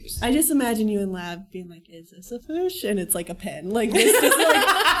I just imagine you in lab being like, is this a fish? And it's like a pen. Like, this is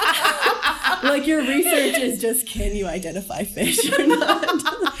like, like your research is just, can you identify fish or not?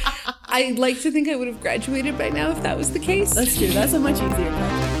 I'd like to think I would have graduated by now if that was the case. That's true. That's a much easier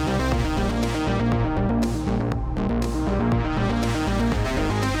project.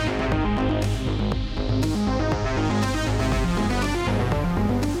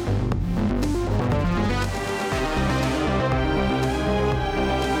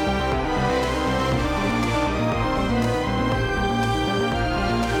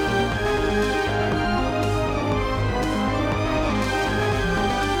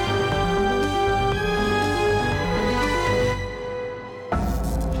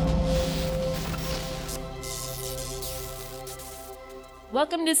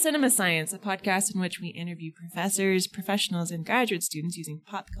 Welcome to Cinema Science, a podcast in which we interview professors, professionals, and graduate students using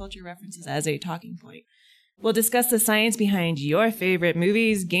pop culture references as a talking point. We'll discuss the science behind your favorite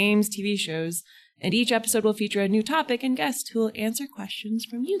movies, games, TV shows, and each episode will feature a new topic and guest who will answer questions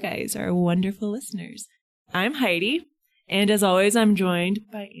from you guys, our wonderful listeners. I'm Heidi, and as always, I'm joined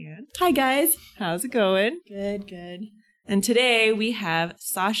by Anne. Hi, guys. How's it going? Good, good. And today we have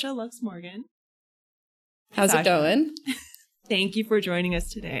Sasha Lux-Morgan. How's it going? Thank you for joining us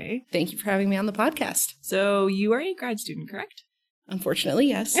today. Thank you for having me on the podcast. So you are a grad student, correct? Unfortunately,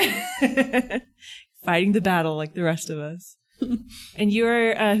 yes. Fighting the battle like the rest of us. And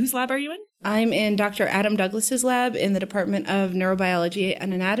you're, whose lab are you in? I'm in Dr. Adam Douglas's lab in the Department of Neurobiology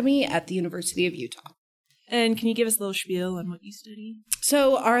and Anatomy at the University of Utah. And can you give us a little spiel on what you study?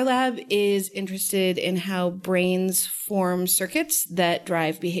 So our lab is interested in how brains form circuits that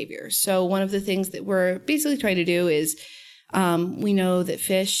drive behavior. So one of the things that we're basically trying to do is we know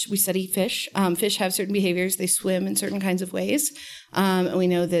that we study fish. Fish have certain behaviors. They swim in certain kinds of ways. And we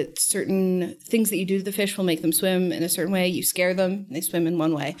know that certain things that you do to the fish will make them swim in a certain way. You scare them, and they swim in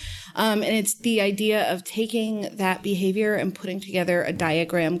one way. And it's the idea of taking that behavior and putting together a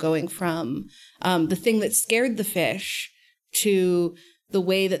diagram going from the thing that scared the fish to the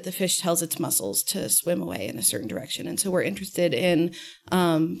way that the fish tells its muscles to swim away in a certain direction. And so we're interested in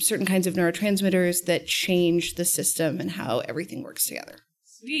certain kinds of neurotransmitters that change the system and how everything works together.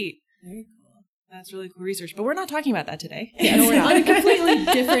 Sweet. Very cool. That's really cool research. But we're not talking about that today. Yeah, no, we're not. On a completely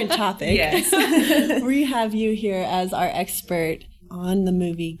different topic. Yes. We have you here as our expert on the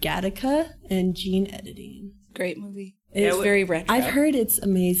movie Gattaca and gene editing. Great movie. It's very retro. I've heard it's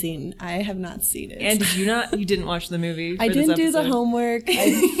amazing. I have not seen it. And you didn't watch the movie for I didn't this do the episode? homework.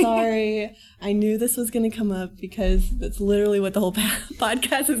 I'm sorry. I knew this was going to come up because that's literally what the whole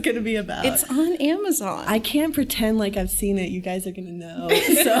podcast is going to be about. It's on Amazon. I can't pretend like I've seen it. You guys are going to know.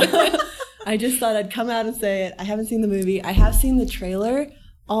 So I just thought I'd come out and say it. I haven't seen the movie. I have seen the trailer.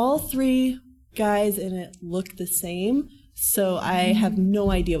 All three guys in it look the same. So I have no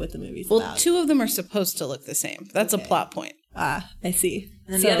idea what the movie's about. Well, two of them are supposed to look the same. That's okay. A plot point. Ah, I see.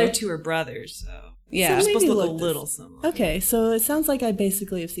 And the other two are brothers, so yeah, they're supposed to look a this. Little similar. Okay, so it sounds like I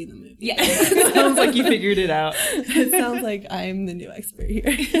basically have seen the movie. Yeah, it sounds like you figured it out. It sounds like I'm the new expert here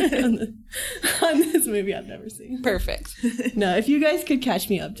on this movie I've never seen. Perfect. No, if you guys could catch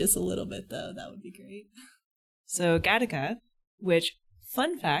me up just a little bit, though, that would be great. So Gattaca, which,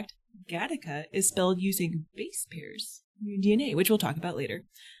 fun fact, Gattaca is spelled using base pairs in your DNA, which we'll talk about later.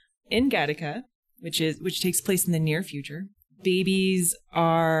 In Gattaca, which takes place in the near future, babies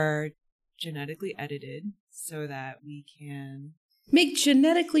are genetically edited so that we can make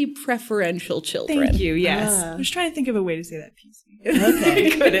genetically preferential children. Thank you. Yes. I was trying to think of a way to say that PC. Okay.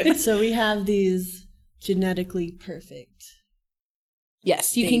 Couldn't. So we have these genetically perfect.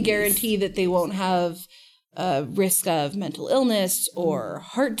 Yes, you can guarantee that they won't have a risk of mental illness or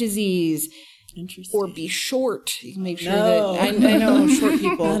heart disease. Interesting. Or be short. You can make sure that I know short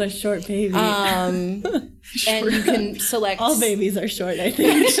people. Not a short baby. And you can select. All babies are short, I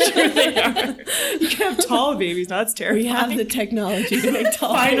think. Sure they are. You can have tall babies. That's terrifying. We have the technology to make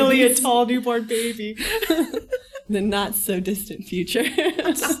tall Finally babies. a tall newborn baby. The not so distant future.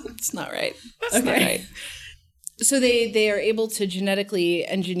 It's not right. It's not right. So they are able to genetically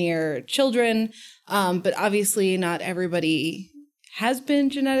engineer children, but obviously not everybody has been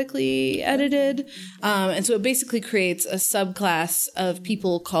genetically edited. And so it basically creates a subclass of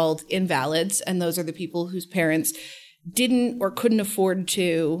people called invalids. And those are the people whose parents didn't or couldn't afford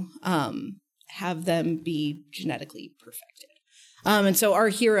to have them be genetically perfected. And so our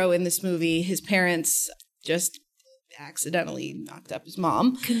hero in this movie, his parents just accidentally knocked up his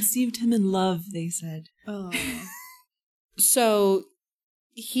mom. Conceived him in love, they said. Oh. So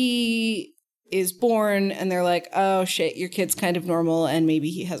he is born and they're like, oh shit, your kid's kind of normal and maybe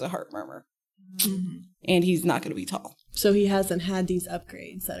he has a heart murmur. Mm-hmm. And he's not going to be tall. So he hasn't had these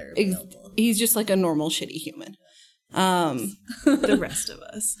upgrades that are available. He's just like a normal shitty human. The rest of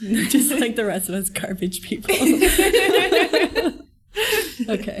us. Just like the rest of us garbage people.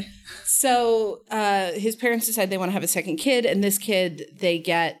 Okay. So his parents decide they want to have a second kid, and this kid, they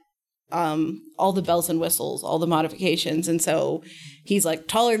get all the bells and whistles, all the modifications. And so he's like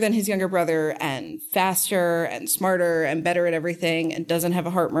taller than his younger brother and faster and smarter and better at everything and doesn't have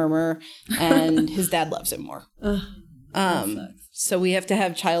a heart murmur. And his dad loves him more. So we have to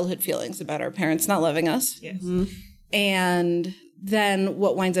have childhood feelings about our parents not loving us. Yes. Mm-hmm. And then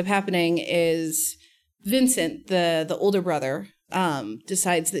what winds up happening is Vincent, the older brother,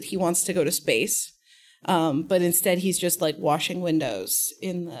 decides that he wants to go to space. But instead he's just like washing windows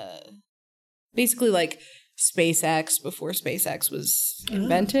in the basically like SpaceX before SpaceX was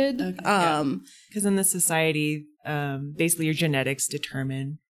invented. Okay. Because in this society, basically your genetics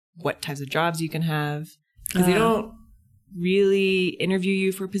determine what types of jobs you can have. Because they don't really interview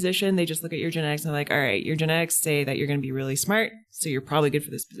you for a position. They just look at your genetics and they're like, all right, your genetics say that you're going to be really smart, so you're probably good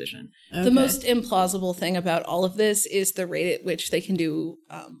for this position. Okay. The most implausible thing about all of this is the rate at which they can do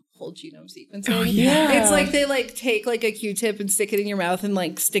whole genome sequencing. Oh, yeah. It's like they like take like a Q-tip and stick it in your mouth and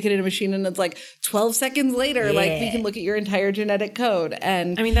like stick it in a machine, and it's like 12 seconds later, like we can look at your entire genetic code.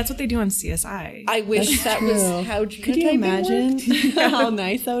 And I mean, that's what they do on CSI. I wish that was how genotyping Could you imagine worked. how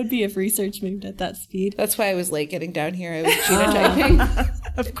nice that would be if research moved at that speed? That's why I was late getting down here. I was genotyping.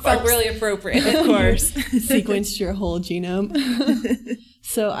 It felt really appropriate. Of course. Sequenced your whole genome.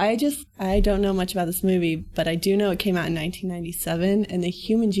 So I don't know much about this movie, but I do know it came out in 1997, and the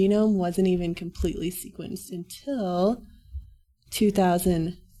human genome wasn't even completely sequenced until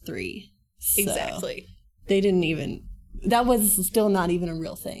 2003. So Exactly. they didn't even, that was still not even a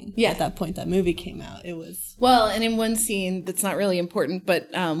real thing. Yeah. At that point that movie came out. It was... Well, and in one scene that's not really important, but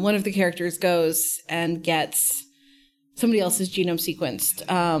one of the characters goes and gets somebody else's genome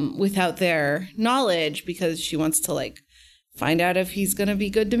sequenced without their knowledge, because she wants to like find out if he's going to be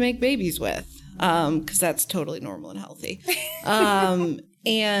good to make babies with, because that's totally normal and healthy.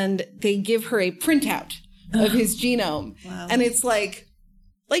 And they give her a printout of his genome. Wow. And it's like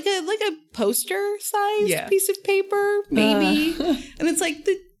a poster size piece of paper, maybe. And it's like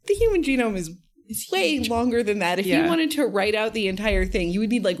the human genome is way longer than that. If you wanted to write out the entire thing, you would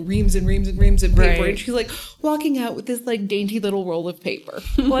need like reams and reams and reams of paper. Right. And she's like walking out with this like dainty little roll of paper.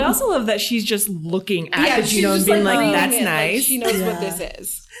 Well, I also love that she's just looking at the she's genome just, and being like, reading that's it, nice. Like, she knows what this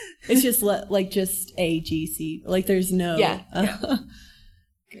is. It's just just AGC. Like there's no...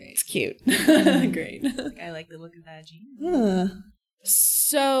 Great. It's cute. Great. I like the look of that gene.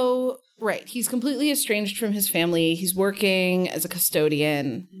 So, right. He's completely estranged from his family. He's working as a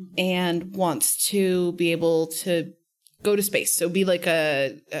custodian and wants to be able to go to space. So be like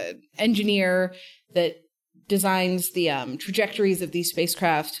a engineer that designs the trajectories of these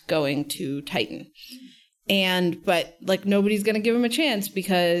spacecraft going to Titan. But like nobody's going to give him a chance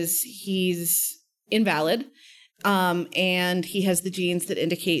because he's invalid. And he has the genes that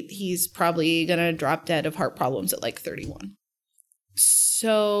indicate he's probably going to drop dead of heart problems at like 31.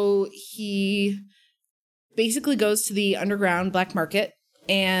 So he basically goes to the underground black market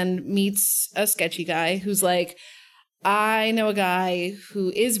and meets a sketchy guy who's like, I know a guy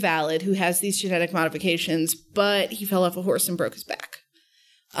who is valid, who has these genetic modifications, but he fell off a horse and broke his back.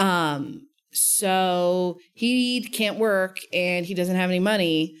 So he can't work and he doesn't have any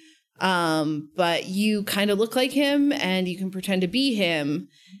money. But you kind of look like him and you can pretend to be him,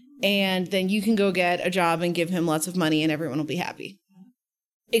 and then you can go get a job and give him lots of money and everyone will be happy.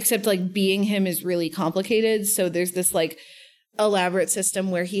 Except like being him is really complicated. So there's this like elaborate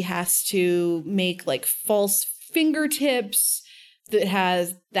system where he has to make like false fingertips that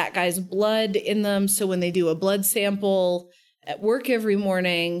has that guy's blood in them. So when they do a blood sample at work every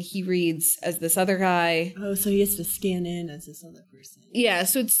morning, he reads as this other guy. Oh, so he has to scan in as this other person. Yeah,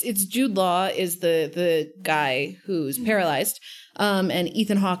 so it's Jude Law is the guy who's paralyzed, and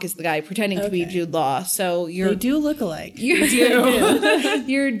Ethan Hawke is the guy pretending to be Jude Law. So they do look alike.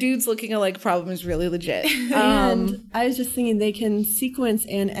 Your dudes looking alike problem is really legit. And I was just thinking they can sequence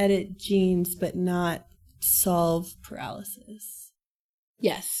and edit genes, but not solve paralysis.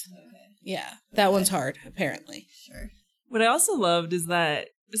 Yes. Okay. Yeah, that one's hard, apparently. Sure. What I also loved is that,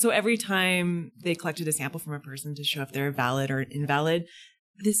 so every time they collected a sample from a person to show if they're valid or invalid,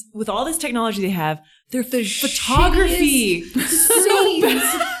 this with all this technology they have, their photography.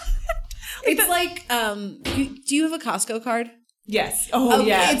 It's like, do you have a Costco card? Yes. Oh,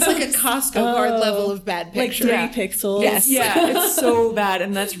 yeah. It's like a Costco card level of bad picture. Like 3 pixels. Yes. Yeah, it's so bad.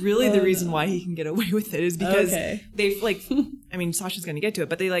 And that's really the reason why he can get away with it is because they've like, I mean, Sasha's going to get to it,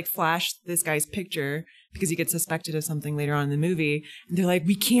 but they like flash this guy's picture because he gets suspected of something later on in the movie. And they're like,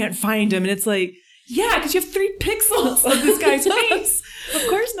 we can't find him. And it's like, yeah, because you have 3 pixels of this guy's face. Of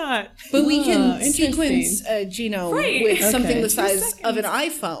course not. But we can sequence a genome with something the size of an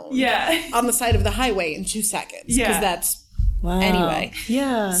iPhone on the side of the highway in 2 seconds. Because that's... Wow. Anyway.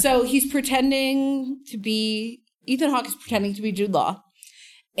 Yeah. So he's pretending to be... Ethan Hawke is pretending to be Jude Law.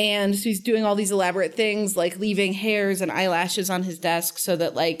 And so he's doing all these elaborate things, like leaving hairs and eyelashes on his desk so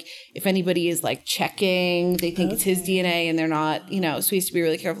that, like, if anybody is, like, checking, they think it's his DNA and they're not, you know. So he has to be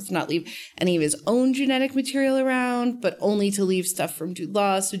really careful to not leave any of his own genetic material around, but only to leave stuff from Jude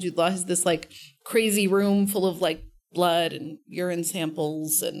Law. So Jude Law has this, like, crazy room full of, like, blood and urine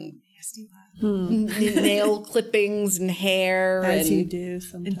samples and nail clippings and hair. As and you do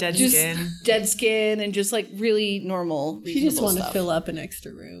sometimes. And dead skin and just, like, really normal, You just want to fill up an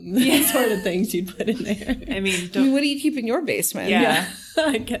extra room. The sort of things you'd put in there. I mean, what do you keep in your basement? Yeah.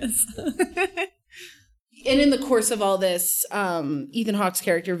 I guess. And in the course of all this, Ethan Hawke's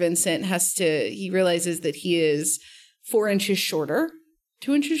character, Vincent, he realizes that he is 4 inches shorter,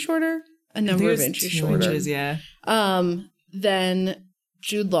 2 inches shorter, a number of inches shorter. Than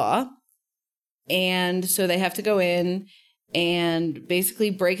Jude Law. And so they have to go in and basically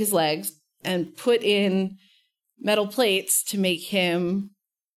break his legs and put in metal plates to make him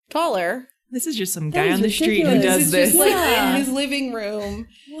taller. This is just some guy on the street who does this. Just like in his living room.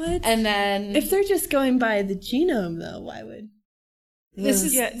 What? And then... If they're just going by the genome, though, why would... This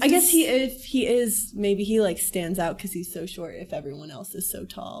is... I guess maybe he like stands out because he's so short if everyone else is so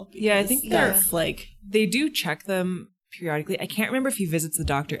tall. Yeah, I think that's like... They do check them periodically. I can't remember if he visits the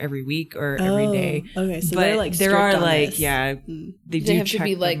doctor every week or every day. Okay, so but they're like there are like they do have check to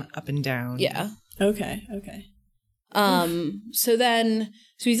be like them up and down. Yeah. Okay. So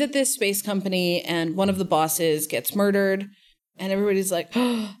he's at this space company and one of the bosses gets murdered and everybody's like,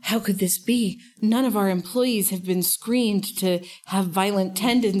 oh, how could this be? None of our employees have been screened to have violent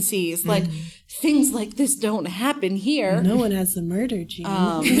tendencies. Like things like this don't happen here. No one has the murder gene.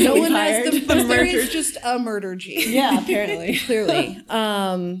 No one has the murder. There is just a murder gene. Yeah, apparently. Clearly.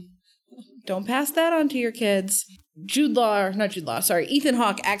 Don't pass that on to your kids. Ethan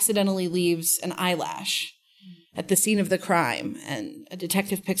Hawke accidentally leaves an eyelash at the scene of the crime, and a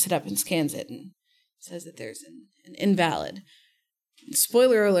detective picks it up and scans it and says that there's an invalid.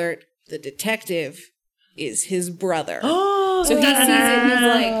 Spoiler alert, the detective is his brother. Oh, so he sees it and he's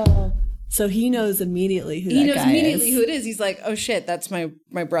like... So he knows immediately who he that knows guy immediately is. who it is. He's like, oh shit, that's my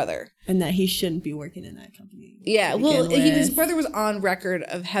brother. And that he shouldn't be working in that company. Yeah, well, his brother was on record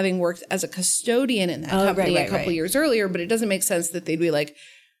of having worked as a custodian in that company a couple years earlier, but it doesn't make sense that they'd be like,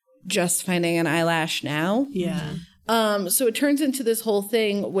 just finding an eyelash now. Yeah. So it turns into this whole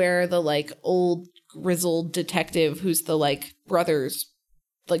thing where the like old grizzled detective who's the like brother's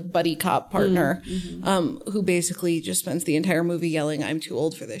like buddy cop partner, who basically just spends the entire movie yelling, I'm too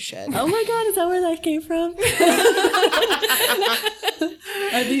old for this shit. Oh my God, is that where that came from?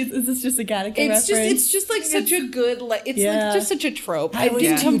 Is this just a Gattaca reference? It's just like such a good, like just such a trope. I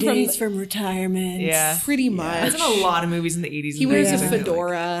was 2 days from retirement. Yeah. Pretty much. There's been a lot of movies in the 80s. He wears a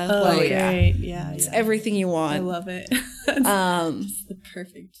fedora. Great. It's everything you want. I love it. It's the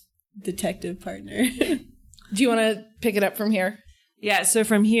perfect detective partner. Do you want to pick it up from here? Yeah, so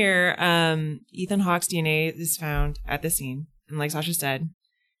from here, Ethan Hawke's DNA is found at the scene. And like Sasha said,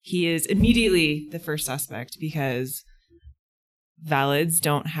 he is immediately the first suspect because valids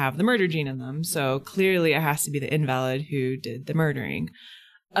don't have the murder gene in them. So clearly it has to be the invalid who did the murdering.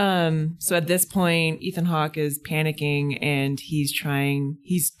 So at this point, Ethan Hawke is panicking and he's trying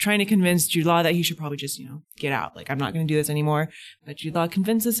to convince Jude Law that he should probably just, get out. Like, I'm not going to do this anymore. But Jude Law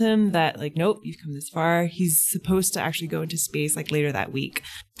convinces him that, like, nope, you've come this far. He's supposed to actually go into space, like, later that week.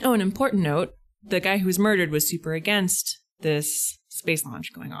 Oh, an important note, the guy who was murdered was super against this space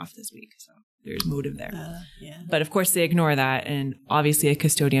launch going off this week. So there's motive there. But of course they ignore that. And obviously a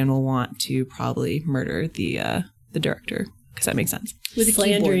custodian will want to probably murder the director. Because that makes sense. With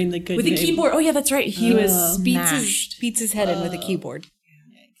slandering the good name. With a keyboard. Oh, yeah, that's right. He was beats his head in with a keyboard.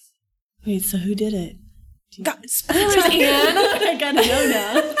 Wait, so who did it? Spoilers, Anne. I gotta know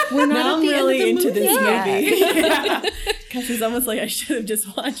now. We're not now at I'm the really end of the into this movie. Because it's almost like I should have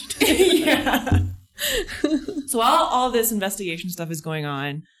just watched it. So while all this investigation stuff is going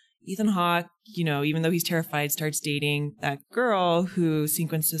on, Ethan Hawke, even though he's terrified, starts dating that girl who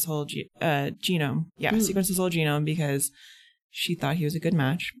sequenced his whole genome. Yeah, sequenced his whole genome because she thought he was a good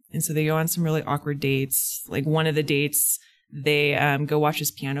match. And so they go on some really awkward dates. Like one of the dates, they go watch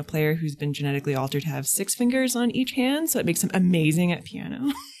this piano player who's been genetically altered to have 6 fingers on each hand, so it makes him amazing at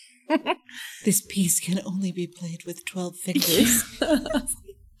piano. This piece can only be played with 12 fingers.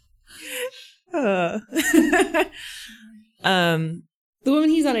 The woman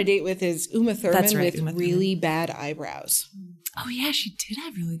he's on a date with is Uma Thurman with Uma really bad eyebrows. Oh yeah, she did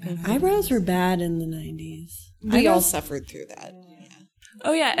have really bad Eyebrows were bad in the 90s. We all suffered through that. Yeah.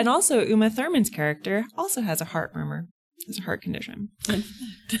 Oh yeah, and also Uma Thurman's character also has a heart murmur. Has a heart condition.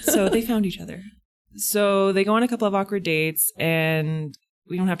 So they found each other. So they go on a couple of awkward dates, and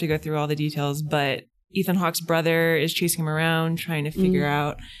we don't have to go through all the details, but Ethan Hawke's brother is chasing him around, trying to figure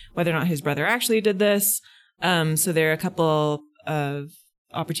out whether or not his brother actually did this. So there are a couple of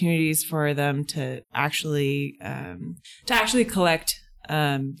opportunities for them to actually collect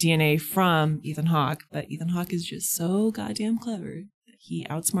DNA from Ethan Hawke, but Ethan Hawke is just so goddamn clever that he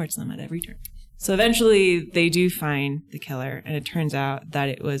outsmarts them at every turn. So eventually they do find the killer, and it turns out that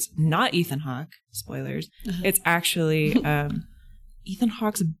it was not Ethan Hawke. Spoilers. It's actually Ethan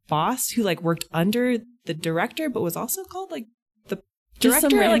Hawke's boss, who like worked under the director, but was also called like the Just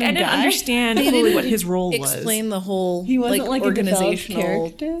some director. Like I random didn't guy? understand fully what his role was. Explain the whole He wasn't like a developed organizational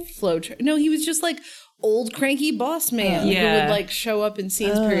character? flow chart. No, he was just like old cranky boss man who Yeah. would like show up in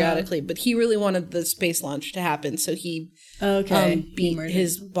scenes periodically. But he really wanted the space launch to happen, so he He beat murdered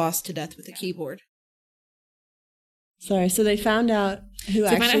his him. boss to death with a keyboard. Sorry, so they found out who So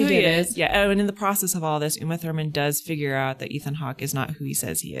find out actually who he did is. it. Yeah. Oh, and in the process of all this, Uma Thurman does figure out that Ethan Hawke is not who he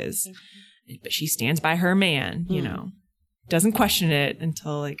says he is. But she stands by her man, you know. Doesn't question it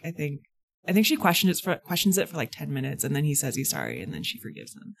until like I think she questions it for like 10 minutes, and then he says he's sorry, and then she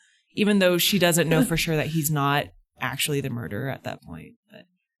forgives him. Even though she doesn't know for sure that he's not actually the murderer at that point. But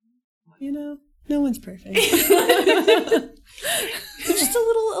You know, no one's perfect. Just a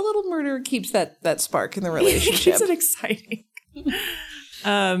little murder keeps that spark in the relationship. keeps it exciting.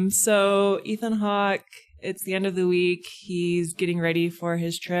 So Ethan Hawke, it's the end of the week. He's getting ready for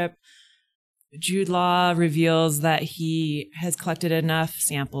his trip. Jude Law reveals that he has collected enough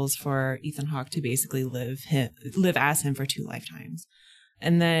samples for Ethan Hawke to basically live as him for 2 lifetimes.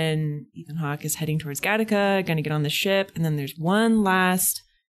 And then Ethan Hawke is heading towards Gattaca, going to get on the ship. And then there's one last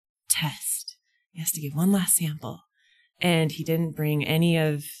test. He has to give one last sample. And he didn't bring any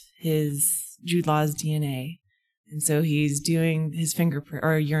of his Jude Law's DNA. And so he's doing his fingerprint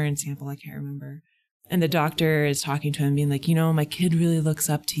or urine sample. I can't remember. And the doctor is talking to him, being like, you know, my kid really looks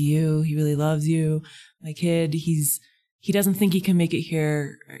up to you. He really loves you. My kid, he doesn't think he can make it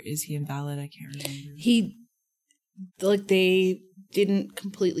here. Or is he invalid? I can't remember. They didn't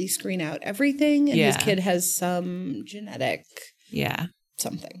completely screen out everything, and his Yeah. kid has some genetic Yeah.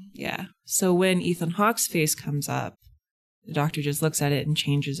 something. Yeah. So when Ethan Hawke's face comes up, the doctor just looks at it and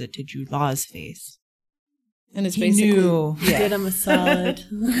changes it to Jude Law's face. And it's He basically knew. Did him a solid.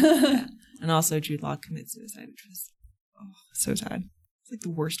 Yeah. And also Jude Law commits suicide, which was so sad. It's like the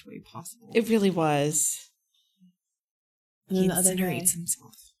worst way possible. It really was. And He then the other guy. incinerates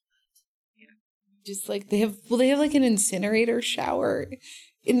himself. Just like they have like an incinerator shower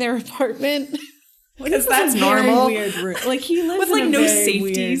in their apartment. Because that's It's a very normal. Weird room. Like he lives With, in like, a no very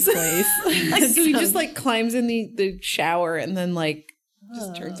safeties. weird place. So he just like climbs in the shower and then like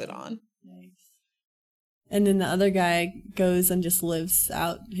just turns it on. Nice. And then the other guy goes and just lives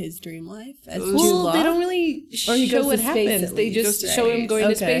out his dream life as Jude Well, Law. they don't really Or he show goes what to space happens. at They least. just Goes to show him space. going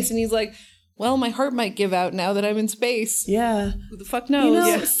to Okay. space, and he's like, "Well, my heart might give out now that I'm in space." Yeah. Who the fuck You knows?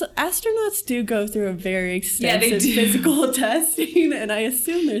 know, so astronauts do go through a very extensive do. physical testing, and I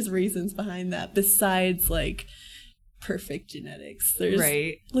assume there's reasons behind that besides like perfect genetics. There's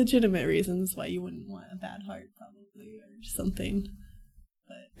Right. legitimate reasons why you wouldn't want a bad heart, probably, or something.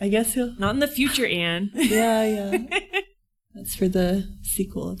 But I guess he'll. Not in the future, Anne. Yeah. That's for the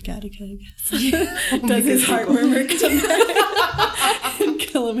sequel of Gattaca, I guess. Does his heart murmur come back and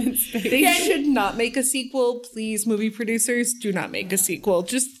kill him in space? They should not make a sequel, please. Movie producers, do not make a sequel.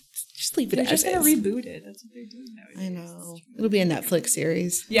 Just leave it They're as just going is. to reboot it. That's what they're doing nowadays. I know it'll be a Netflix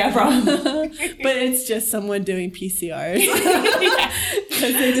series. Yeah, probably. But it's just someone doing PCRs.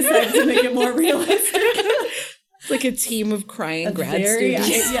 Because they decided to make it more realistic. It's like a team of crying That's grad very-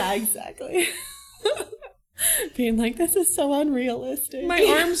 students. Yeah, exactly. Being like, this is so unrealistic. My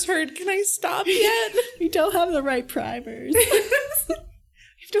arms hurt. Can I stop yet? We don't have the right primers. You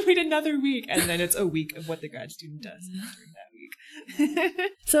have to wait another week, and then it's a week of what the grad student does during that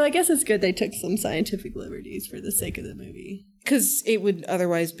week. So I guess it's good they took some scientific liberties for the sake of the movie. Because it would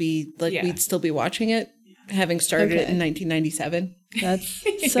otherwise be like Yeah. we'd still be watching it, having started it in 1997. That's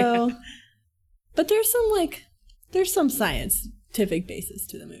so. But there's some scientific basis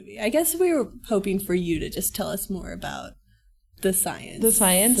to the movie. I guess we were hoping for you to just tell us more about the science. The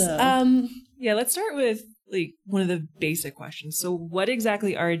science. So. Yeah, let's start with like one of the basic questions. So what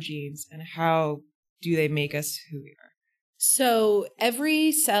exactly are genes and how do they make us who we are? So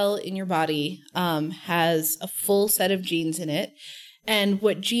every cell in your body has a full set of genes in it. And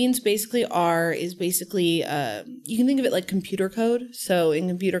what genes basically are is basically, you can think of it like computer code. So in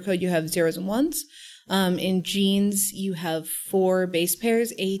computer code, you have zeros and ones. In genes, you have 4 base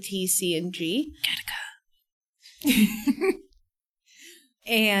pairs, A, T, C, and G. Gattaca.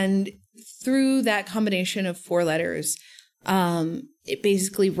 And through that combination of 4 letters, it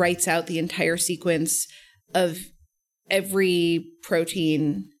basically writes out the entire sequence of every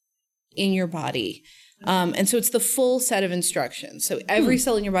protein in your body. And so it's the full set of instructions. So every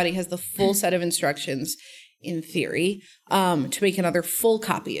cell in your body has the full set of instructions in theory to make another full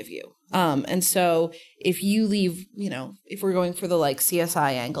copy of you. And so if you leave, if we're going for the like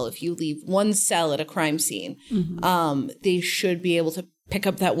CSI angle, if you leave one cell at a crime scene, they should be able to pick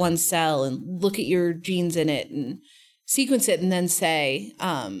up that one cell and look at your genes in it and sequence it and then say,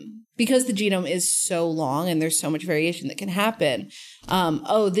 because the genome is so long and there's so much variation that can happen,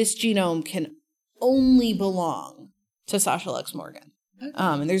 this genome can only belong to Sasha Lux Morgan.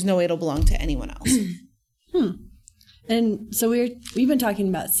 And there's no way it'll belong to anyone else. And so we've been talking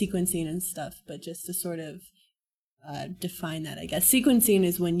about sequencing and stuff, but just to sort of define that, I guess. Sequencing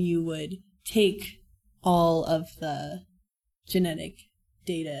is when you would take all of the genetic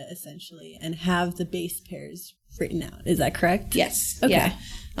data, essentially, and have the base pairs written out. Is that correct? Yes. Okay.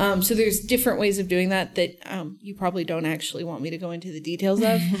 Yeah. So there's different ways of doing that you probably don't actually want me to go into the details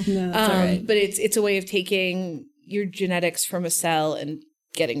of. No, that's all right. But it's a way of taking your genetics from a cell and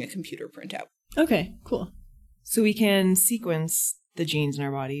getting a computer printout. Okay, cool. So we can sequence the genes in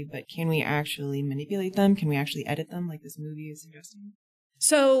our body, but can we actually manipulate them? Can we actually edit them like this movie is suggesting?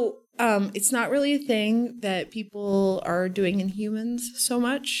 So it's not really a thing that people are doing in humans so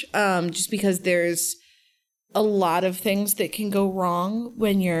much, just because there's a lot of things that can go wrong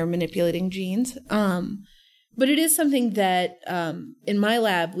when you're manipulating genes. But it is something that in my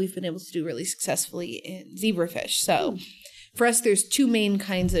lab, we've been able to do really successfully in zebrafish. So for us, there's 2 main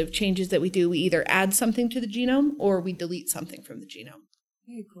kinds of changes that we do. We either add something to the genome or we delete something from the genome.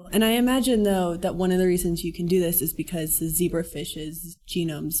 Very cool. And I imagine, though, that one of the reasons you can do this is because the zebrafish's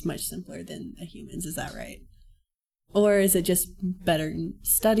genome's much simpler than a human's. Is that right? Or is it just better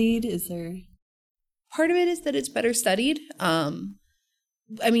studied? Is there... Part of it is that it's better studied.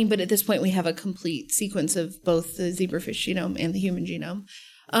 But at this point, we have a complete sequence of both the zebrafish genome and the human genome.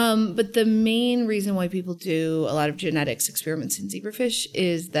 But the main reason why people do a lot of genetics experiments in zebrafish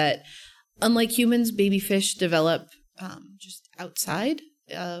is that, unlike humans, baby fish develop just outside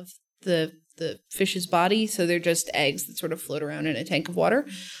of the fish's body. So they're just eggs that sort of float around in a tank of water.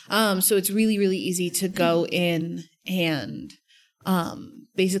 So it's really, really easy to go in and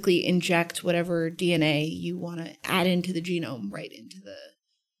basically inject whatever DNA you want to add into the genome right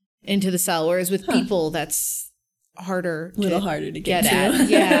into the cell. Whereas with people, that's harder. A little harder to get at.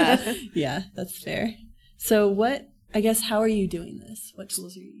 Yeah. Yeah, that's fair. So how are you doing this? What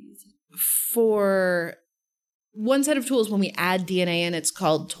tools are you using? For one set of tools, when we add DNA in, it's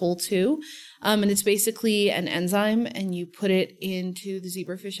called Toll2. And it's basically an enzyme, and you put it into the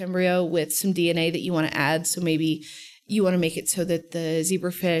zebrafish embryo with some DNA that you want to add. So maybe you want to make it so that the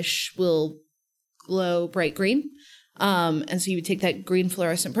zebrafish will glow bright green. And so you would take that green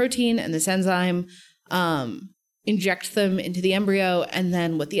fluorescent protein and this enzyme, inject them into the embryo. And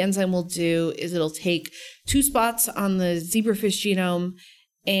then what the enzyme will do is it'll take 2 spots on the zebrafish genome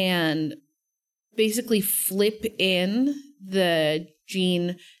and basically flip in the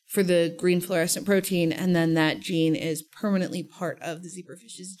gene for the green fluorescent protein, and then that gene is permanently part of the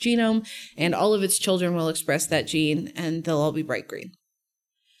zebrafish's genome, and all of its children will express that gene, and they'll all be bright green.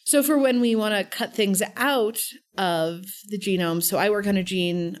 So for when we want to cut things out of the genome, so I work on a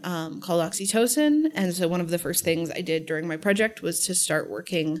gene called oxytocin, and so one of the first things I did during my project was to start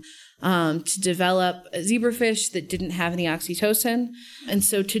working to develop a zebrafish that didn't have any oxytocin. And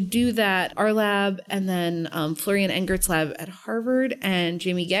so to do that, our lab and then Florian Engert's lab at Harvard and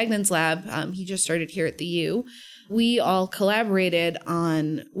Jamie Gagnon's lab, he just started here at the U, we all collaborated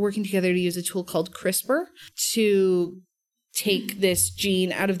on working together to use a tool called CRISPR to take this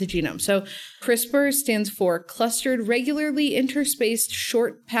gene out of the genome. So CRISPR stands for Clustered Regularly Interspaced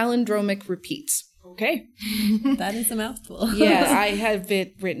Short Palindromic Repeats. Okay. That is a mouthful. Yeah, I have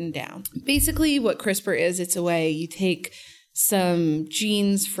it written down. Basically, what CRISPR is, it's a way you take some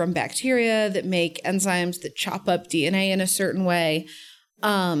genes from bacteria that make enzymes that chop up DNA in a certain way,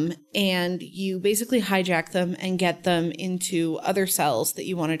 and you basically hijack them and get them into other cells that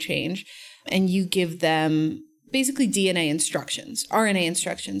you want to change, and you give them basically DNA instructions, RNA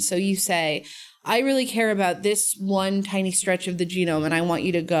instructions. So you say, I really care about this one tiny stretch of the genome and I want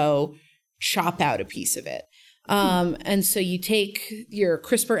you to go chop out a piece of it. And so you take your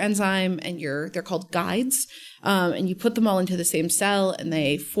CRISPR enzyme and they're called guides, and you put them all into the same cell and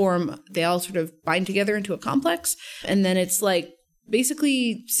they all sort of bind together into a complex. And then it's like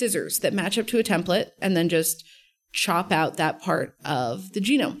basically scissors that match up to a template and then just chop out that part of the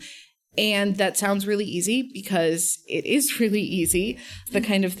genome. And that sounds really easy because it is really easy. The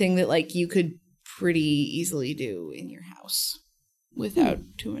kind of thing that like you could pretty easily do in your house without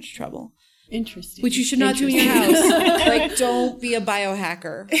too much trouble. Interesting. Which you should not do in your house. Like, don't be a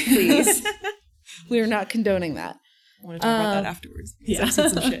biohacker, please. We are not condoning that. I want to talk about that afterwards. Yeah. I've seen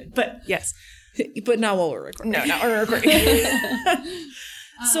some shit. But yes. But not while we're recording. No, not while we're recording.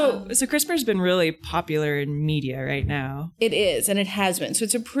 So CRISPR's been really popular in media right now. It is, and it has been. So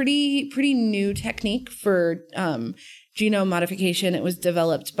it's a pretty new technique for genome modification. It was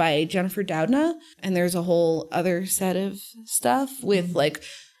developed by Jennifer Doudna, and there's a whole other set of stuff with like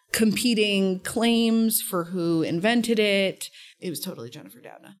competing claims for who invented it. It was totally Jennifer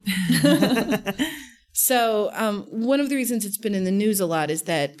Doudna. So one of the reasons it's been in the news a lot is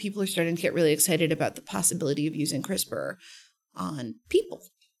that people are starting to get really excited about the possibility of using CRISPR on people.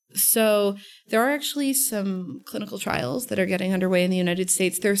 So there are actually some clinical trials that are getting underway in the United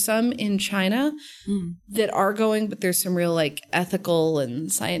States. There's some in China that are going, but there's some real like ethical and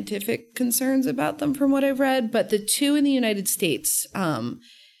scientific concerns about them from what I've read. But the two in the United States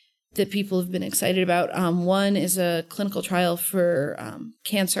that people have been excited about. One is a clinical trial for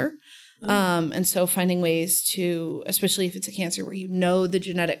cancer. And so finding ways to, especially if it's a cancer where you know the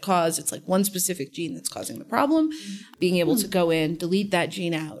genetic cause, it's like one specific gene that's causing the problem, being able to go in, delete that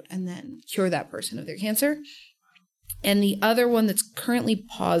gene out, and then cure that person of their cancer. And the other one that's currently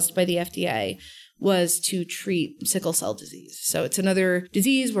paused by the FDA was to treat sickle cell disease. So it's another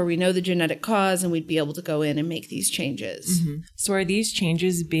disease where we know the genetic cause and we'd be able to go in and make these changes. Mm-hmm. So are these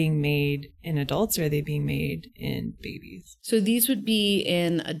changes being made in adults or are they being made in babies? So these would be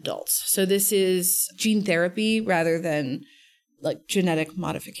in adults. So this is gene therapy rather than like genetic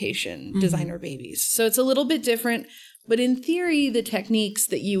modification, designer babies. So it's a little bit different, but in theory, the techniques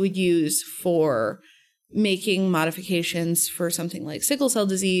that you would use for making modifications for something like sickle cell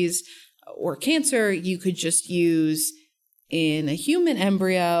disease or cancer, you could just use in a human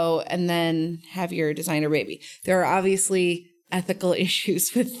embryo and then have your designer baby. There are obviously ethical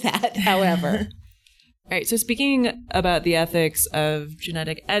issues with that, however. All right, so speaking about the ethics of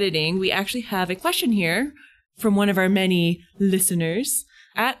genetic editing, we actually have a question here from one of our many listeners.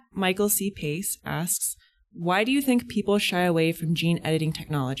 At Michael C. Pace asks, why do you think people shy away from gene editing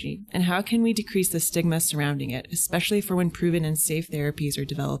technology? And how can we decrease the stigma surrounding it, especially for when proven and safe therapies are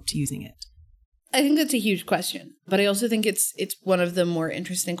developed using it? I think that's a huge question, but I also think it's one of the more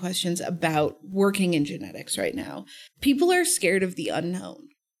interesting questions about working in genetics right now. People are scared of the unknown,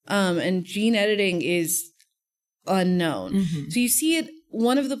 and gene editing is unknown. Mm-hmm. So you see it,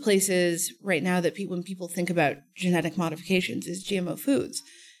 one of the places right now that when people think about genetic modifications is GMO foods.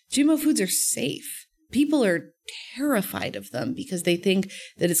 GMO foods are safe. People are terrified of them because they think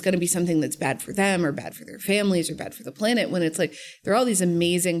that it's going to be something that's bad for them or bad for their families or bad for the planet, when it's like there are all these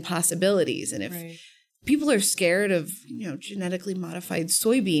amazing possibilities. And if people are scared of, genetically modified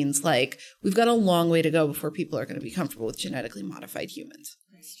soybeans, like we've got a long way to go before people are going to be comfortable with genetically modified humans.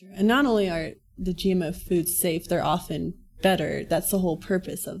 That's true. And not only are the GMO foods safe, they're often better. That's the whole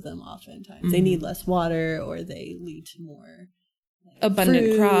purpose of them oftentimes. Mm-hmm. They need less water or they lead to more abundant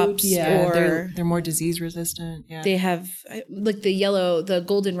fruit, crops, or they're more disease resistant. Yeah, they have like the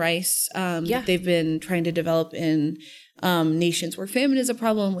golden rice that they've been trying to develop in nations where famine is a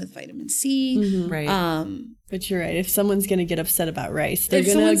problem with vitamin C. Mm-hmm. Right. But you're right. If someone's going to get upset about rice, they're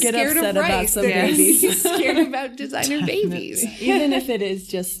going to get upset about some babies. Scared about designer babies. Even if it is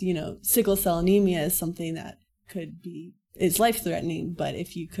just, sickle cell anemia is something that is life-threatening, but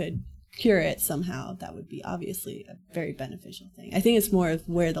if you could cure it somehow, that would be obviously a very beneficial thing. I think it's more of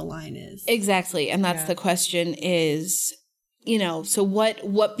where the line is. Exactly. And that's the question is, so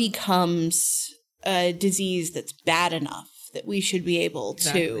what becomes a disease that's bad enough that we should be able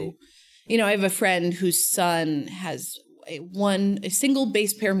to, I have a friend whose son has a single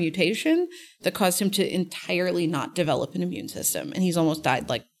base pair mutation that caused him to entirely not develop an immune system. And he's almost died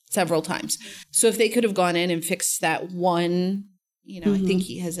like several times. So if they could have gone in and fixed that one, I think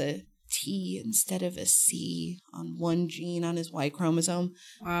he has a T instead of a C on one gene on his Y chromosome.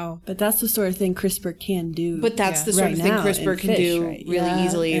 Wow. But that's the sort of thing CRISPR can do. But that's the sort of thing CRISPR can do really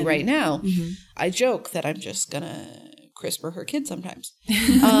easily right now. Mm-hmm. I joke that I'm just going to CRISPR her kid sometimes.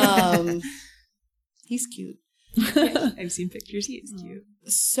 He's cute. Yeah, I've seen pictures. He is cute.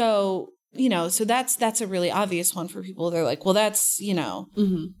 So, so that's a really obvious one for people. They're like, well, that's,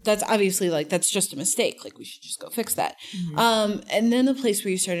 that's obviously like, that's just a mistake. Like we should just go fix that. And then the place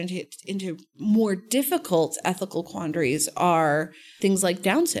where you start into more difficult ethical quandaries are things like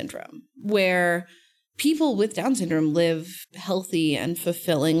Down syndrome, where people with Down syndrome live healthy and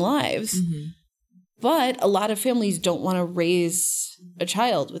fulfilling lives. But a lot of families don't want to raise a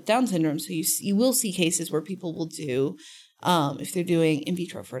child with Down syndrome. So you will see cases where people will do, if they're doing in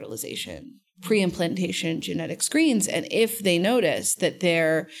vitro fertilization, pre-implantation genetic screens. And if they notice that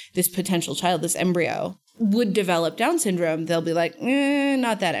this potential child, this embryo, would develop Down syndrome, they'll be like,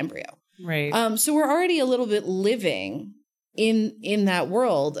 not that embryo. Right. So we're already a little bit living in that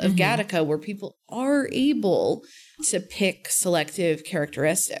world of Gattaca where people are able to pick selective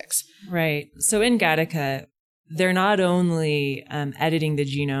characteristics. Right. So in Gattaca, they're not only editing the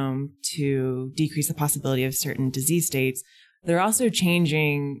genome to decrease the possibility of certain disease states, they're also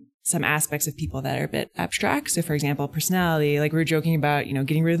changing some aspects of people that are a bit abstract. So for example, personality, like we were joking about,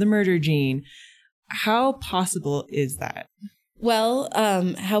 getting rid of the murder gene. How possible is that? Well,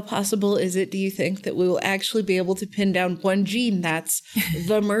 how possible is it, do you think, that we will actually be able to pin down one gene that's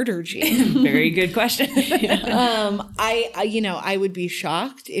the murder gene? Very good question. I would be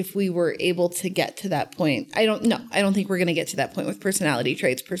shocked if we were able to get to that point. I don't think we're going to get to that point with personality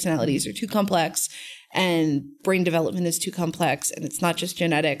traits. Personalities are too complex and brain development is too complex, and it's not just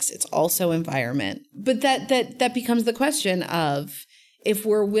genetics, it's also environment. But that becomes the question of if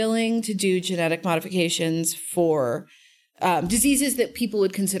we're willing to do genetic modifications for diseases that people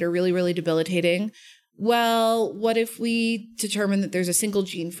would consider really, really debilitating. Well, what if we determine that there's a single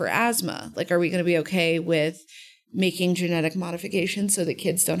gene for asthma? Like, are we going to be okay with making genetic modifications so that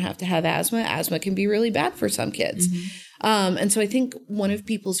kids don't have to have asthma? Asthma can be really bad for some kids. And so I think one of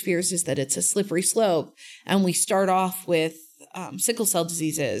people's fears is that it's a slippery slope and we start off with sickle cell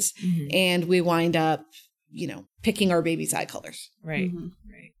diseases and we wind up, picking our baby's eye colors. Right.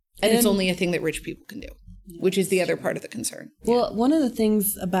 Right. And it's only a thing that rich people can do. Which is the other part of the concern. Well, one of the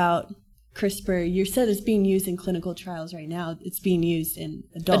things about CRISPR, you said it's being used in clinical trials right now. It's being used in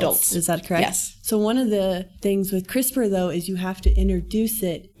adults. Is that correct? Yes. So one of the things with CRISPR, though, is you have to introduce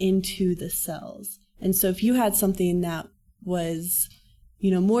it into the cells. And so if you had something that was,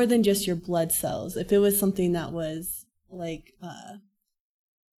 more than just your blood cells, if it was something that was like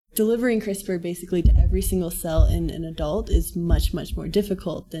delivering CRISPR basically to every single cell in an adult is much, much more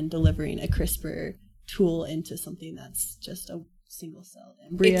difficult than delivering a CRISPR tool into something that's just a single cell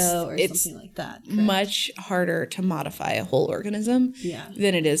embryo or something like that. Correct? Much harder to modify a whole organism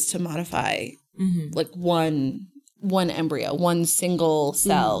than it is to modify like one embryo, one single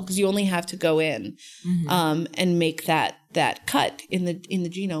cell, because you only have to go in and make that cut in the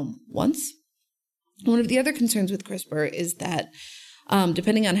genome once. One of the other concerns with CRISPR is that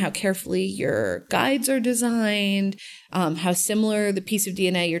depending on how carefully your guides are designed, how similar the piece of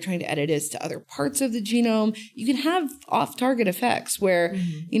DNA you're trying to edit is to other parts of the genome, you can have off-target effects where,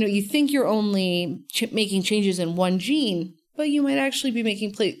 you think you're only making changes in one gene, but you might actually be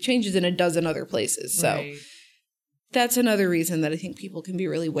making changes in a dozen other places. So that's another reason that I think people can be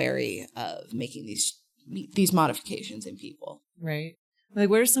really wary of making these modifications in people. Right. Like,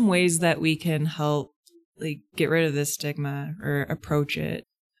 what are some ways that we can help get rid of this stigma or approach it?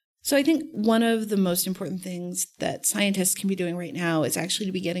 So I think one of the most important things that scientists can be doing right now is actually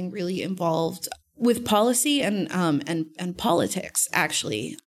to be getting really involved with policy and politics,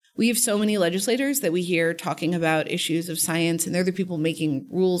 actually. We have so many legislators that we hear talking about issues of science, and they're the people making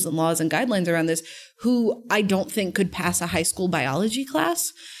rules and laws and guidelines around this who I don't think could pass a high school biology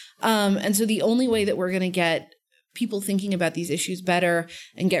class. And so the only way that we're going to get people thinking about these issues better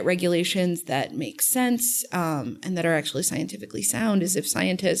and get regulations that make sense and that are actually scientifically sound is if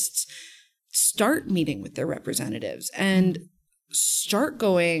scientists start meeting with their representatives and start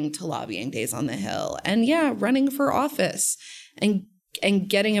going to lobbying days on the Hill and running for office and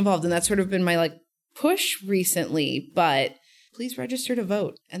getting involved. And that's sort of been my push recently, but please register to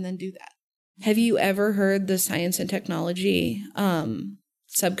vote and then do that. Have you ever heard the Science and Technology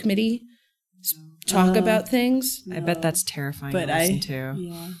subcommittee talk about things? I bet that's terrifying to listen to.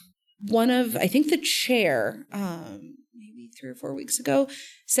 Yeah. I think the chair, maybe 3 or 4 weeks ago,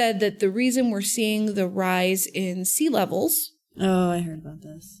 said that the reason we're seeing the rise in sea levels. Oh, I heard about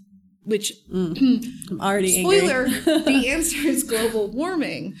this. Which, I'm already spoiler, angry. the answer is global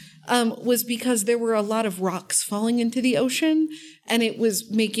warming. was because there were a lot of rocks falling into the ocean, and it was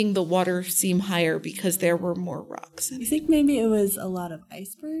making the water seem higher because there were more rocks. You think maybe it was a lot of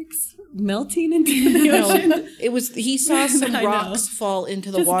icebergs melting into the ocean? No, he saw some rocks fall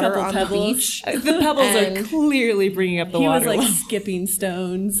into the Just a water couple on pebbles. the beach. The pebbles are clearly bringing up the He water was like level. skipping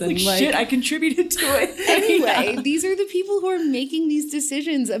stones and Like, like shit, I contributed to it. Anyway, these are the people who are making these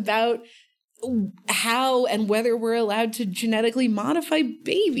decisions about how and whether we're allowed to genetically modify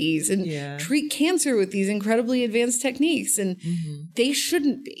babies and treat cancer with these incredibly advanced techniques. And they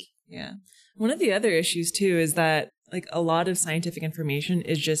shouldn't be. Yeah. One of the other issues, too, is that like a lot of scientific information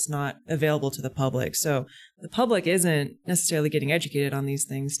is just not available to the public. So the public isn't necessarily getting educated on these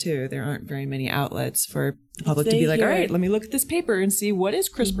things, too. There aren't very many outlets for the public to be like, all right, let me look at this paper and see what is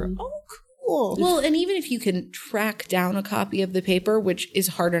CRISPR. Oh, cool. Well, and even if you can track down a copy of the paper, which is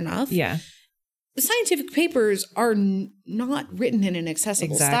hard enough. Yeah. The scientific papers are not written in an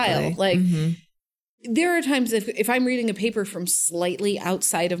accessible style. Like, there are times if I'm reading a paper from slightly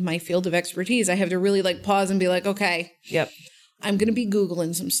outside of my field of expertise, I have to really like pause and be like, okay, I'm going to be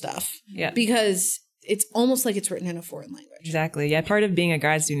Googling some stuff. Yeah. Because it's almost like it's written in a foreign language. Exactly. Yeah. Part of being a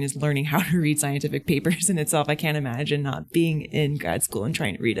grad student is learning how to read scientific papers in itself. I can't imagine not being in grad school and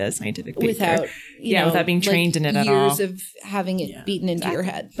trying to read a scientific paper. Without being trained in it at all. Years of having it beaten into your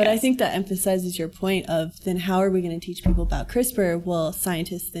head. But I think that emphasizes your point of then how are we going to teach people about CRISPR? Well,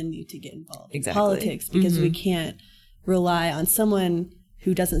 scientists then need to get involved in politics because we can't rely on someone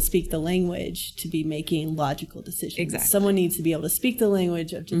who doesn't speak the language to be making logical decisions. Exactly. Someone needs to be able to speak the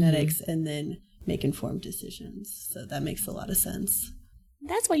language of genetics and then make informed decisions. So that makes a lot of sense.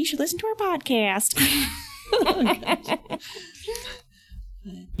 That's why you should listen to our podcast.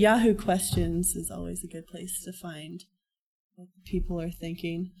 Yahoo Questions is always a good place to find what people are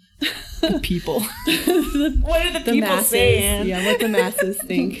thinking. The people. What are the people masses, saying? Yeah, what the masses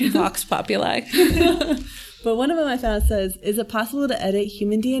think. Vox populi. But one of them I found says, is it possible to edit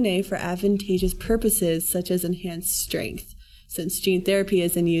human DNA for advantageous purposes such as enhanced strength? Since gene therapy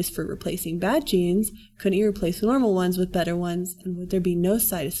is in use for replacing bad genes, couldn't you replace normal ones with better ones? And would there be no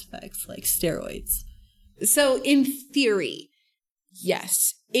side effects like steroids? So in theory,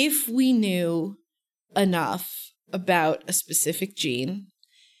 yes. If we knew enough about a specific gene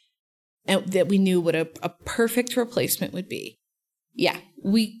and that we knew what a perfect replacement would be,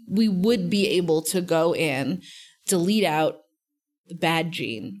 we would be able to go in, delete out the bad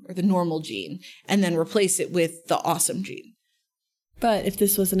gene or the normal gene, and then replace it with the awesome gene. But if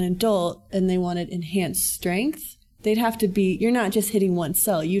this was an adult and they wanted enhanced strength, they'd have to be, you're not just hitting one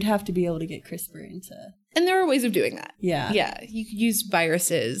cell. You'd have to be able to get CRISPR into. And there are ways of doing that. Yeah. Yeah. You could use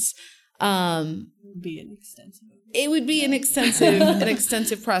viruses. It would be an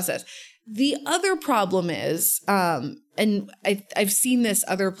extensive process. The other problem is, and I've seen this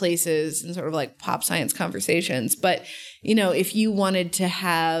other places in sort of like pop science conversations, but, you know, if you wanted to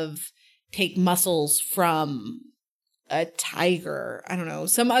take muscles from a tiger, I don't know,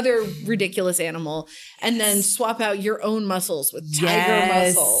 some other ridiculous animal, and then swap out your own muscles with tiger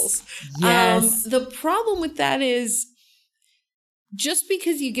muscles. Yes. The problem with that is just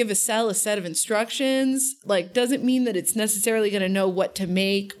because you give a cell a set of instructions, like, doesn't mean that it's necessarily going to know what to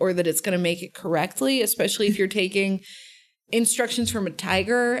make or that it's going to make it correctly, especially if you're taking instructions from a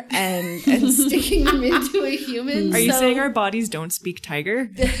tiger and sticking them into a human. Are you saying our bodies don't speak tiger?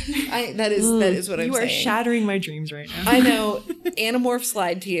 That is what I'm saying. You are shattering my dreams right now. I know. Animorphs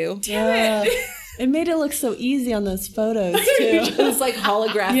lied to you. Damn it. It made it look so easy on those photos, too. Those like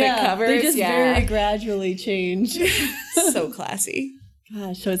holographic covers. They just very gradually change. So classy.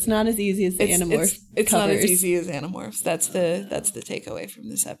 Gosh, so it's not as easy as the Animorphs. It's covers. not as easy as Animorphs. That's the takeaway from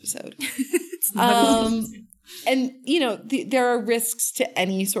this episode. It's not as easy. And, you know, there are risks to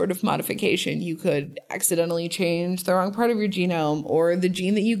any sort of modification. You could accidentally change the wrong part of your genome, or the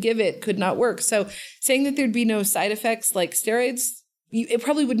gene that you give it could not work. So saying that there'd be no side effects like steroids, it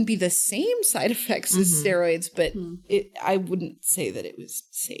probably wouldn't be the same side effects as steroids, but I wouldn't say that it was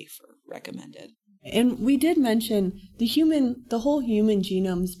safe or recommended. And we did mention the whole human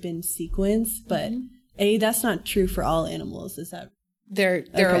genome's been sequenced, but that's not true for all animals. Is that? There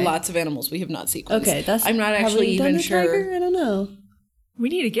are lots of animals we have not sequenced. Okay, I'm not actually even sure. Tiger? I don't know. We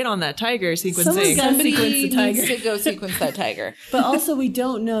need to get on that tiger sequencing. Somebody sequence the tiger. needs to go sequence that tiger. But also, we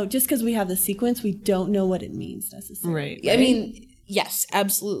don't know, just because we have the sequence, we don't know what it means necessarily. Right. I mean, yes,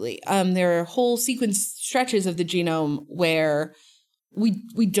 absolutely. There are whole sequence stretches of the genome where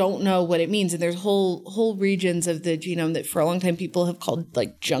we don't know what it means, and there's whole regions of the genome that for a long time people have called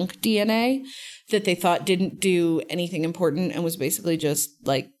like junk DNA that they thought didn't do anything important and was basically just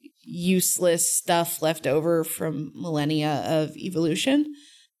like useless stuff left over from millennia of evolution.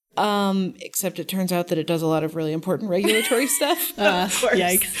 Except it turns out that it does a lot of really important regulatory stuff.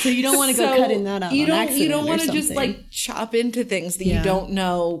 Yikes. So you don't want to go cutting that out on accident. You don't want to or just something. like chop into things that you don't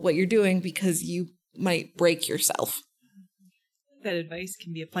know what you're doing because you might break yourself. That advice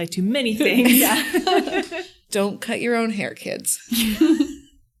can be applied to many things. Don't cut your own hair, kids.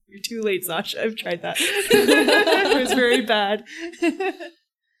 You're too late, Sasha. I've tried that. It was very bad.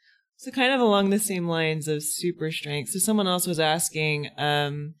 So kind of along the same lines of super strength. So someone else was asking,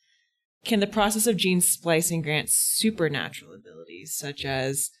 can the process of gene splicing grant supernatural abilities, such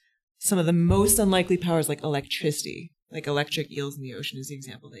as some of the most unlikely powers like electricity, like electric eels in the ocean is the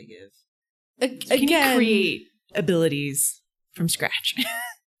example they give? Can you create abilities from scratch?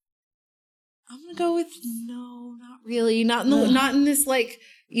 I'm going to go with no, not really. Not in this like,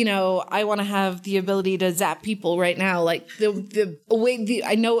 I want to have the ability to zap people right now. Like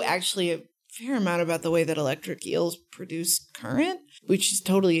I know actually a fair amount about the way that electric eels produce current, which is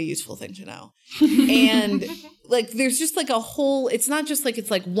totally a useful thing to know. And like, there's just like a whole, it's not just like,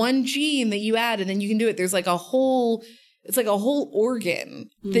 it's like one gene that you add and then you can do it. There's like it's like a whole organ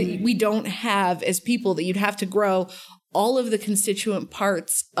that we don't have as people that you'd have to grow all of the constituent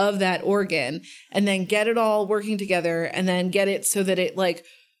parts of that organ and then get it all working together and then get it so that it like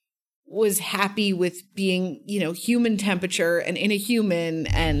was happy with being, human temperature and in a human.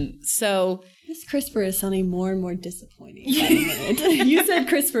 And so this CRISPR is sounding more and more disappointing by the minute. You said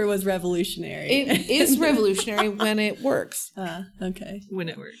CRISPR was revolutionary. It is revolutionary when it works. Okay. When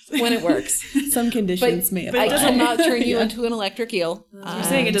it works. When it works. Some conditions may apply. I cannot turn you into an electric eel. You're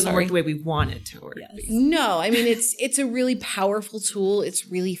saying it doesn't work the way we want it to work. Yes. No, I mean, it's a really powerful tool. It's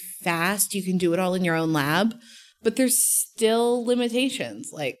really fast. You can do it all in your own lab. But there's still limitations.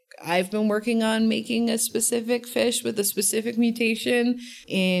 Like, I've been working on making a specific fish with a specific mutation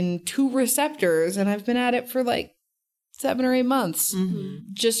in 2 receptors, and I've been at it for like 7 or 8 months,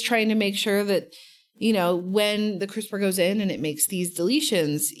 just trying to make sure that, when the CRISPR goes in and it makes these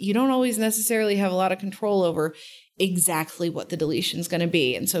deletions, you don't always necessarily have a lot of control over exactly what the deletion is going to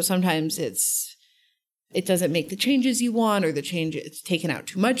be. And so sometimes it doesn't make the changes you want, or it's taken out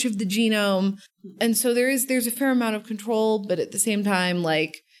too much of the genome. And so there's a fair amount of control, but at the same time,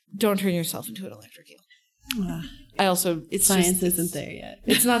 like, don't turn yourself into an electric eel. Science isn't there yet.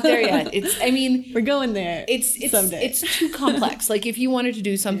 It's not there yet. We're going there. It's someday. It's too complex. Like, if you wanted to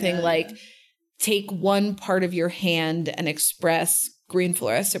do something like take one part of your hand and express green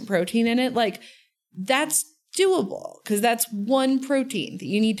fluorescent protein in it, like, that's doable because that's one protein that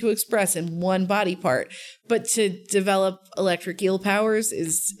you need to express in one body part. But to develop electric eel powers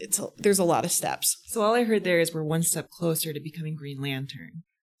there's a lot of steps. So all I heard there is we're one step closer to becoming Green Lantern.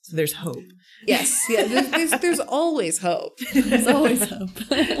 So there's hope. Yes. Yeah. There's always hope. There's always hope.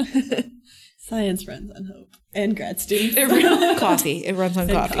 Science runs on hope. And grad students. Coffee. It runs on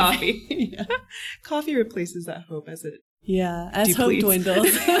coffee. Yeah. Coffee replaces that hope as it as hope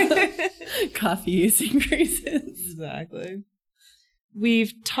dwindles. Coffee use increases. Exactly.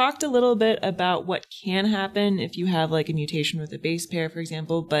 We've talked a little bit about what can happen if you have like a mutation with a base pair, for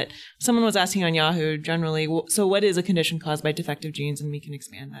example, but someone was asking on Yahoo generally, so what is a condition caused by defective genes? And we can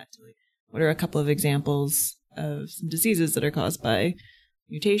expand that to like, what are a couple of examples of some diseases that are caused by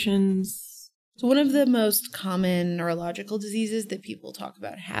mutations? So one of the most common neurological diseases that people talk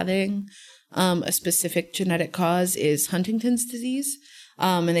about having a specific genetic cause is Huntington's disease.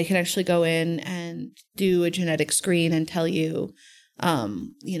 And they can actually go in and do a genetic screen and tell you,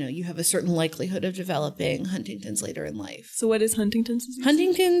 you have a certain likelihood of developing Huntington's later in life. So what is Huntington's disease?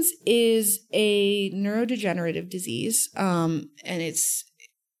 Huntington's is a neurodegenerative disease, and it's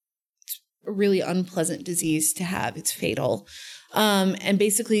a really unpleasant disease to have. It's fatal. And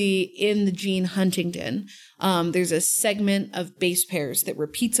basically in the gene Huntington, there's a segment of base pairs that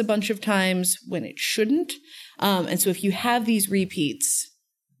repeats a bunch of times when it shouldn't. And so if you have these repeats,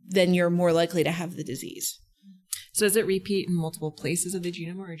 then you're more likely to have the disease. So does it repeat in multiple places of the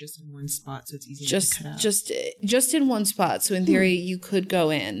genome or just in one spot so it's easy to cut out? Just in one spot. So in theory, you could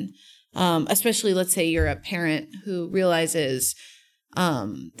go in, especially let's say you're a parent who realizes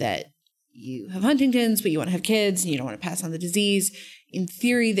that you have Huntington's, but you want to have kids and you don't want to pass on the disease. In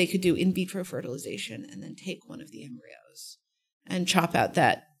theory, they could do in vitro fertilization and then take one of the embryos and chop out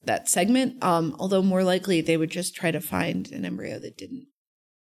that segment. Although more likely they would just try to find an embryo that didn't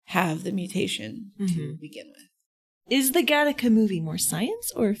have the mutation to begin with. Is the Gattaca movie more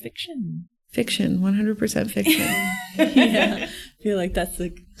science or fiction? Fiction, 100% fiction. Yeah, I feel like that's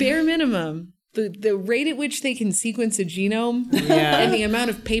the bare minimum. The rate at which they can sequence a genome and the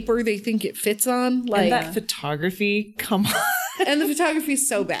amount of paper they think it fits on. Like, and that photography, come on. And the photography is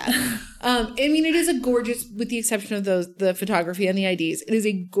so bad. I mean, it is a gorgeous, with the exception of the photography and the IDs, it is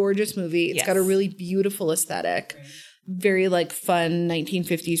a gorgeous movie. It's got a really beautiful aesthetic, very like fun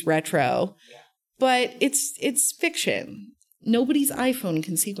 1950s retro, but it's fiction. Nobody's iPhone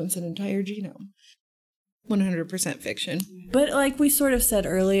can sequence an entire genome. 100% fiction. But like we sort of said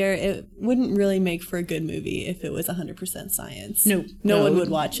earlier, it wouldn't really make for a good movie if it was 100% science. No one would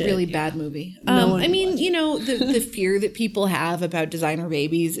watch it. Really bad movie. I mean, you know, the fear that people have about designer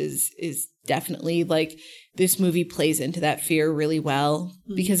babies is definitely like this movie plays into that fear really well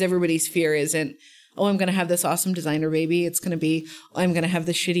because everybody's fear isn't, oh, I'm going to have this awesome designer baby. It's going to be, oh, I'm going to have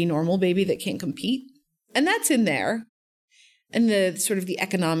the shitty normal baby that can't compete. And that's in there. And the sort of the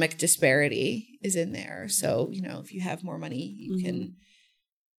economic disparity is in there. So, you know, if you have more money, you can,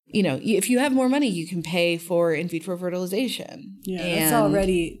 you know, if you have more money, you can pay for in vitro fertilization. Yeah, it's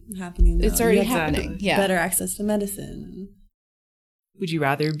already happening now. It's already happening. Yeah. Better access to medicine. Would you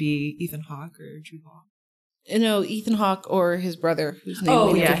rather be Ethan Hawke or Jude Law? No, Ethan Hawke or his brother, whose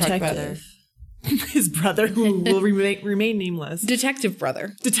name we never talk about. His brother, who will remain nameless. Detective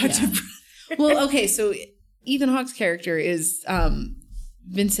brother. Brother. Well, okay, so Ethan Hawke's character is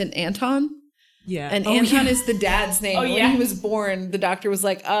Vincent Anton. Yeah. And Anton is the dad's name. When he was born, the doctor was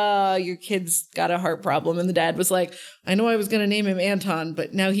like, your kid's got a heart problem. And the dad was like, I know I was going to name him Anton,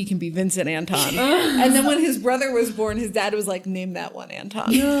 but now he can be Vincent Anton. And then when his brother was born, his dad was like, name that one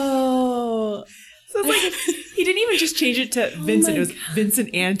Anton. No. So it's like, he didn't even just change it to Vincent. It was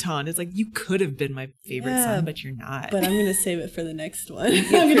Vincent Anton. It's like, you could have been my favorite son, but you're not. But I'm going to save it for the next one. Yeah,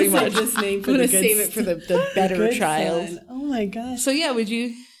 I'm pretty going to much. save this name for I'm the going to save it for the better child. Son. Oh my gosh. So yeah, would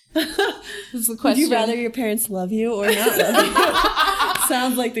you... This is the question. Would you rather your parents love you or not love you?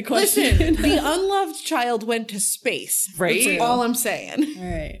 Sounds like the question. Listen, the unloved child went to space. Right? That's all I'm saying. All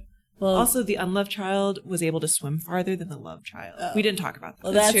right. Well, also, the unloved child was able to swim farther than the loved child. We didn't talk about that.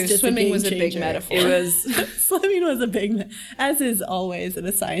 Well, that's true. just Swimming was a changer. big metaphor. It was. Swimming was a big, as is always in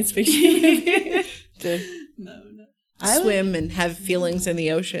a science fiction movie. No. Swim and have feelings in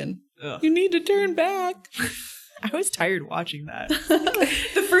the ocean. Ugh. You need to turn back. I was tired watching that.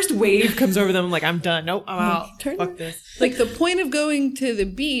 The first wave comes over them. I'm like, I'm done. Nope, I'm out. Fuck this. Like the point of going to the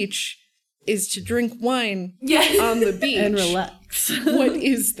beach is to drink wine on the beach. And relax. What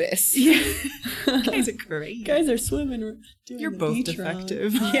is this? You guys are great. Guys are swimming. You're both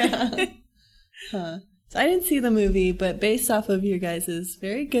defective. Yeah. So I didn't see the movie, but based off of your guys'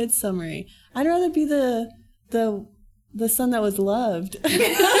 very good summary, I'd rather be the son that was loved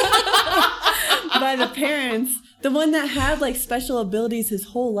by the parents, the one that had like special abilities his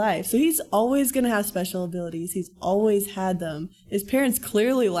whole life. So he's always going to have special abilities. He's always had them. His parents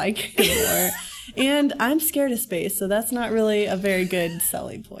clearly like him more. And I'm scared of space, so that's not really a very good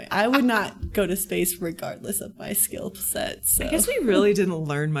selling point. I would not go to space regardless of my skill set. So. I guess we really didn't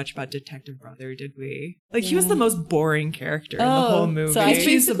learn much about Detective Brother, did we? Like, he was the most boring character in the whole movie. So I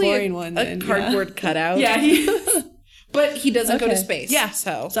choose the Basically boring one then. A cardboard cutout. Yeah, but he doesn't go to Okay. space. Yeah.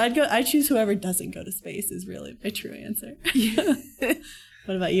 So I choose whoever doesn't go to space is really my true answer.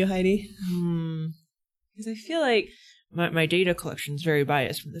 What about you, Heidi? Because I feel like my data collection is very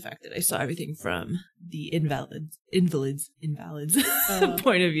biased from the fact that I saw everything from the invalids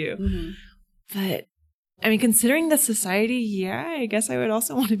point of view. Mm-hmm. But I mean, considering the society, I guess I would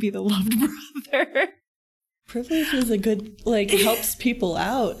also want to be the loved brother. Privilege is a good, helps people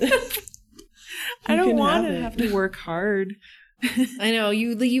out. I don't want to have to work hard. I know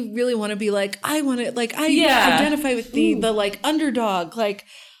you really want to be like, I want to identify with the underdog. Like,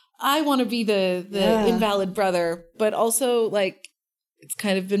 I want to be the invalid brother, but also it's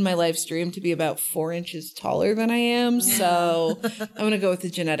kind of been my life stream to be about 4 inches taller than I am. So I'm going to go with the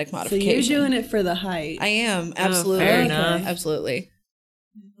genetic modification. So you're doing it for the height. I am. Absolutely. Fair enough. Absolutely.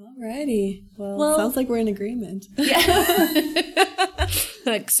 Alrighty. Well, sounds like we're in agreement. Yeah.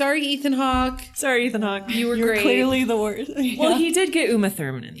 Sorry, Ethan Hawke. You were great. Clearly the worst. Well, he did get Uma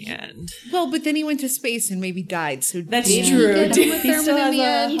Thurman in the end. Well, but then he went to space and maybe died. So that's true. He still has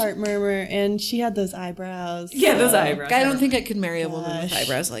a heart murmur, and she had those eyebrows. Yeah, those eyebrows. I don't think I could marry a woman with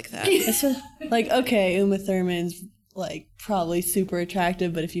eyebrows like that. It's just, okay, Uma Thurman's probably super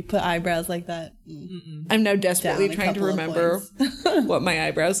attractive, but if you put eyebrows like that, I'm now desperately trying to remember what my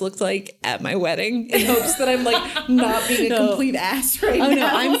eyebrows looked like at my wedding in hopes that I'm not being a complete ass right now. Oh no,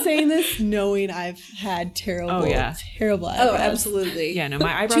 I'm saying this knowing I've had terrible eyebrows. Oh, absolutely. Yeah, no,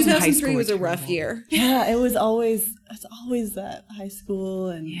 my eyebrows 2003 in high school was a rough year. Yeah, it's always that high school,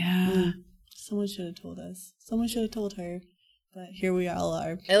 and someone should have told us. Someone should have told her. But here we all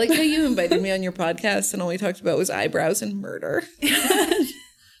are. I like how you invited me on your podcast and all we talked about was eyebrows and murder.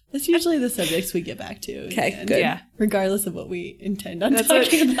 That's usually the subjects we get back to. Okay, good. Yeah. Regardless of what we intend on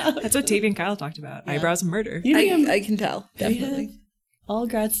talking about. That's what Tavy and Kyle talked about. Yeah. Eyebrows and murder. I can tell. Definitely. All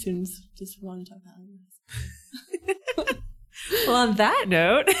grad students just want to talk about it. Well, on that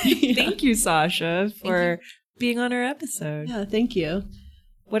note, thank you, Sasha, for being on our episode. Yeah, thank you.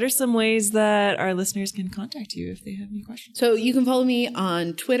 What are some ways that our listeners can contact you if they have any questions? So you can follow me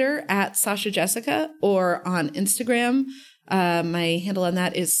on Twitter at Sasha Jessica or on Instagram. My handle on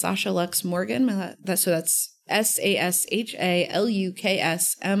that is Sasha Lux Morgan. That's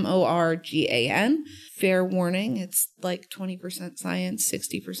SashaLuksMorgan. Fair warning, it's like 20% science,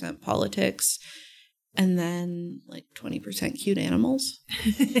 60% politics, and then like 20% cute animals.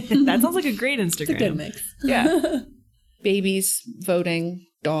 That sounds like a great Instagram. It's a good mix. Yeah. Babies, voting,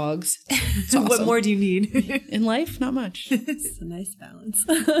 dogs. It's awesome. What more do you need? In life? Not much. It's a nice balance.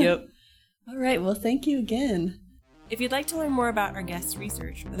 Yep. All right. Well, thank you again. If you'd like to learn more about our guests'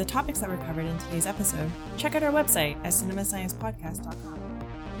 research or the topics that were covered in today's episode, check out our website at cinemasciencepodcast.com.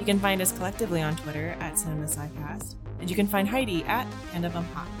 You can find us collectively on Twitter at CinemaSciCast, and you can find Heidi at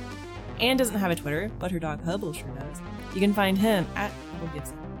PandaBumpHop. Anne doesn't have a Twitter, but her dog Hubble sure does. You can find him at Hubble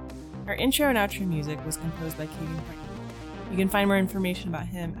Gibson. Our intro and outro music was composed by Keegan Brighton. You can find more information about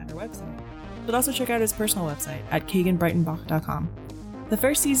him at our website, but also check out his personal website at KaganBrightonBach.com. The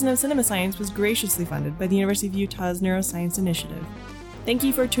first season of Cinema Science was graciously funded by the University of Utah's Neuroscience Initiative. Thank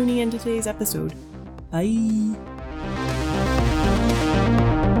you for tuning in to today's episode. Bye!